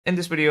In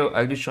this video,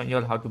 I'll be showing you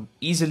all how to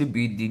easily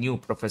beat the new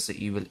Professor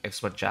Evil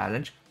Expert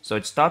Challenge. So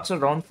it starts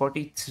at round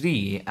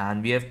 43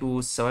 and we have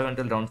to survive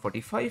until round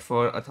 45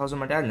 for 1000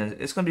 medallions.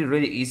 It's gonna be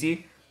really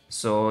easy.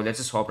 So let's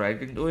just hop right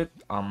into it.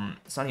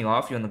 Starting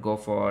off, you wanna go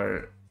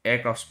for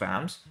aircraft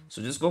spams.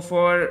 So just go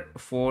for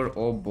 4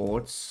 or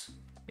boats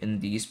in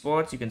these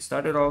spots. You can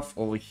start it off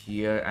over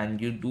here and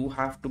you do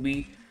have to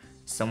be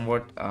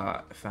somewhat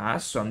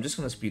fast. So I'm just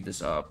gonna speed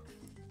this up.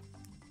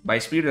 By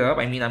speed it up,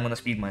 I mean I'm gonna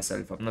speed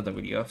myself up, not the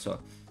video. So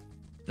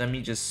let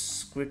me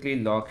just quickly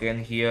lock in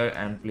here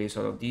and place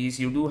all of these.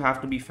 You do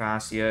have to be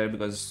fast here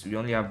because we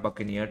only have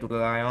Buccaneer to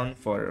rely on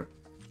for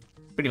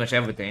pretty much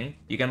everything.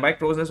 You can buy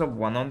closeness of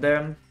one of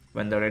them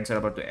when the reds are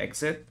about to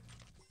exit.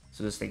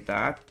 So just take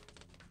that.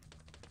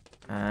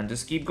 And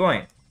just keep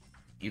going.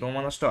 You don't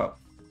want to stop.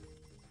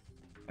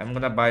 I'm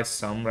gonna buy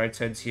some right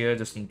sides here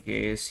just in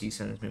case he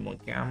sends me more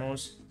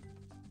camos.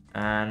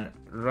 And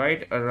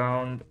right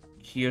around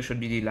here should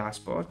be the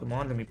last spot. Come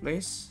on, let me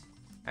place.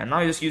 And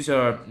now you just use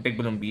your big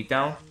balloon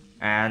beatdown,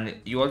 and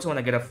you also want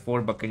to get a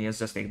 4 Buccaneers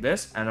just like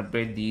this and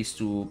upgrade these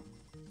to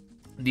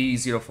the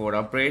 04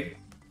 upgrade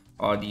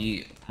or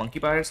the Monkey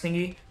Pirates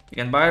thingy. You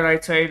can buy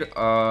right side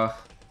of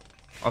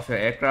your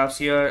aircrafts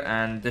here,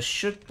 and this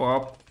should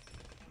pop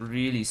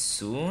really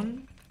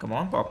soon. Come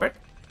on, pop it.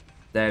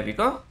 There we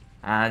go.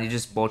 And you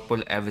just boat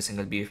pull every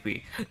single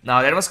BFP.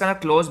 Now that was kind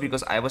of close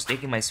because I was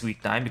taking my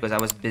sweet time because I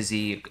was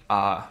busy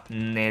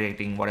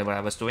narrating whatever I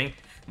was doing.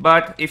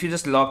 But if you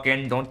just lock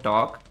in, don't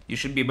talk, you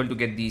should be able to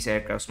get these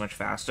aircrafts much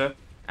faster.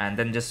 And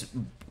then just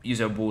use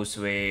your boost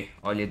way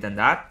earlier than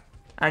that.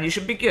 And you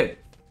should be good.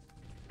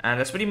 And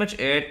that's pretty much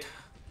it.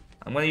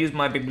 I'm gonna use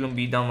my big balloon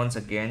beatdown once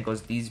again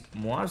because these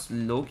Moabs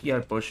low-key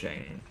are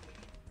pushing.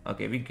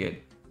 Okay, we good.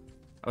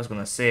 I was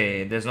gonna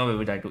say, there's no way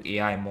we die to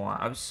AI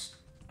Moabs.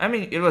 I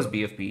mean, it was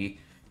BFP.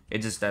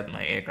 It's just that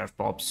my aircraft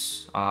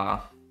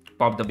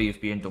popped the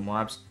BFP into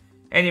Moabs.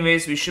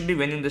 Anyways, we should be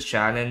winning this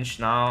challenge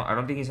now. I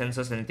don't think he sends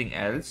us anything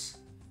else.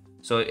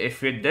 So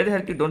if it did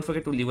help you, don't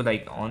forget to leave a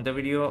like on the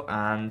video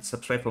and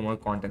subscribe for more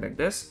content like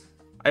this.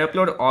 I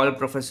upload all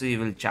Professor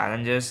Evil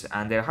challenges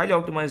and they're highly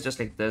optimized just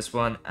like this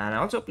one. And I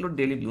also upload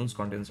daily Bloons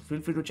content, so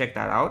feel free to check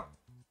that out.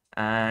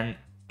 And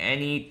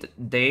any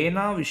day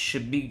now, we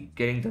should be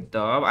getting the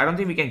dub. I don't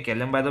think we can kill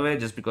him, by the way,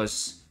 just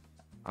because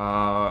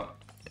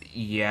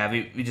yeah,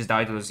 we just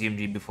died to the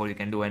CMG before you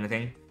can do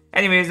anything.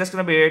 Anyways, that's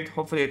gonna be it.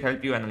 Hopefully it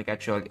helped you and I'll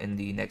catch you all in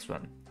the next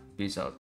one. Peace out.